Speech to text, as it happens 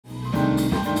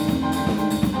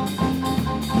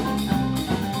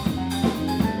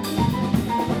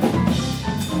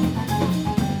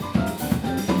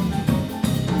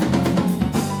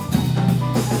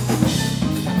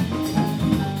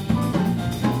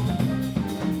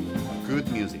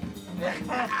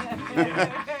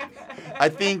I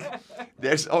think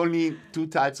there's only two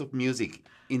types of music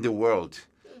in the world,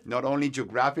 not only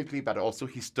geographically, but also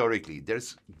historically.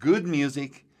 There's good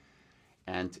music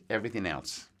and everything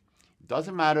else. It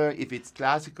doesn't matter if it's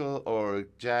classical or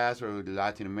jazz or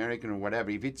Latin American or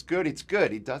whatever. If it's good, it's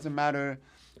good. It doesn't matter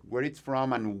where it's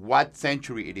from and what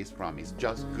century it is from. It's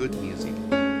just good music.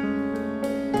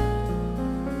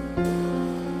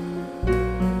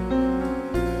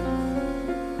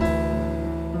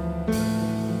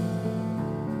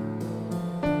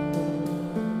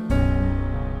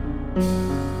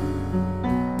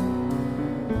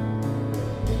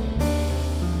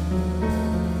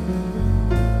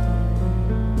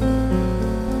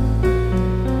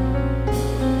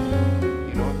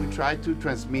 Try to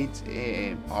transmit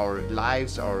our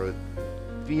lives, our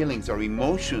feelings, our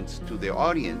emotions to the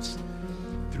audience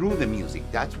through the music.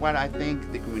 That's what I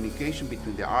think the communication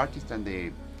between the artist and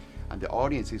the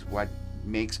audience is what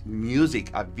makes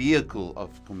music a vehicle of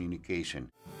communication.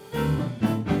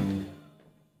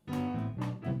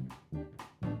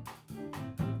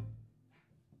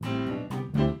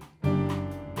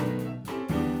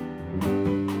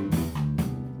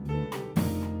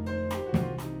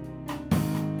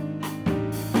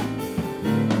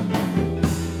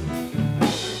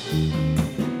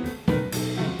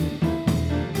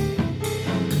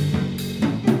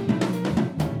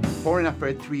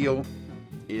 Trio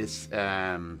is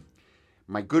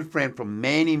my good friend from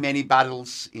many, many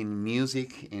battles in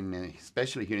music,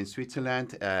 especially here in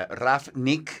Switzerland, Raf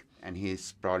Nick, and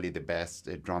he's probably the best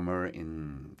drummer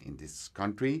in this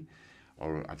country,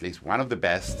 or at least one of the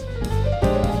best.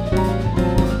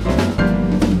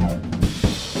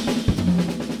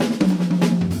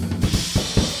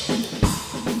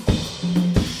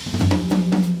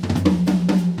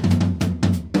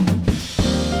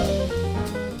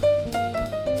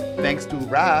 Thanks to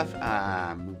Raf,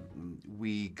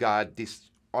 we got this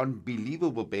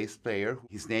unbelievable bass player.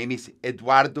 His name is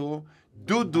Eduardo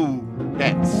Dudu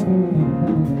Penz.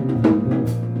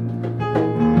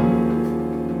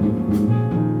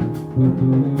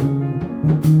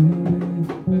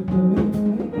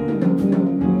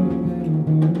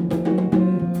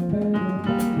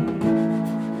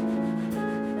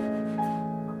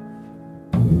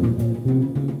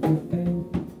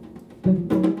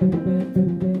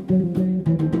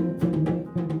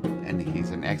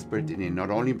 In not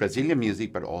only Brazilian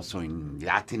music, but also in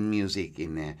Latin music,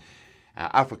 in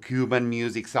Afro-Cuban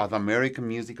music, South American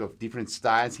music of different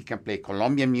styles. He can play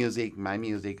Colombian music, my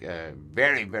music,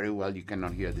 very, very well. You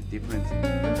cannot hear the difference.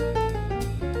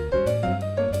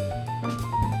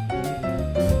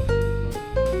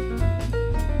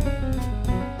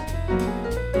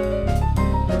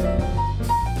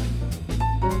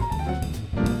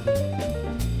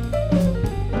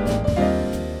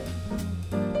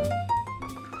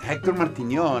 Hector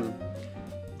Martignon,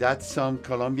 that's some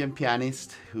Colombian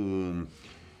pianist who,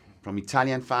 from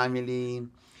Italian family,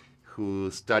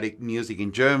 who studied music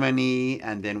in Germany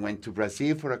and then went to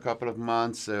Brazil for a couple of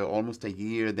months, almost a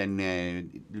year,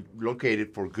 then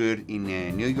located for good in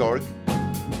New York.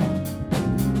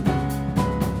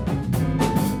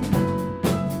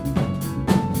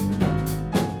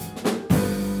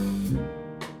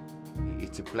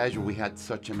 It's a pleasure. We had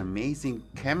such an amazing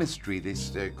chemistry,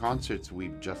 these concerts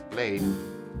we've just played.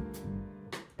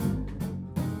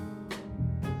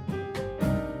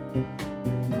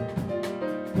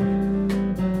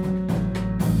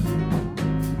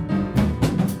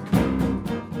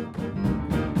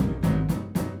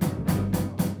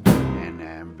 And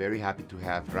I'm very happy to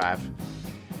have Raf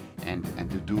and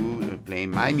Dudu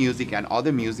playing my music and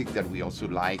other music that we also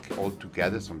like all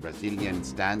together, some Brazilian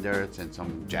standards and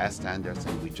some jazz standards,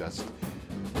 and we just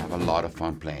have a lot of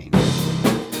fun playing.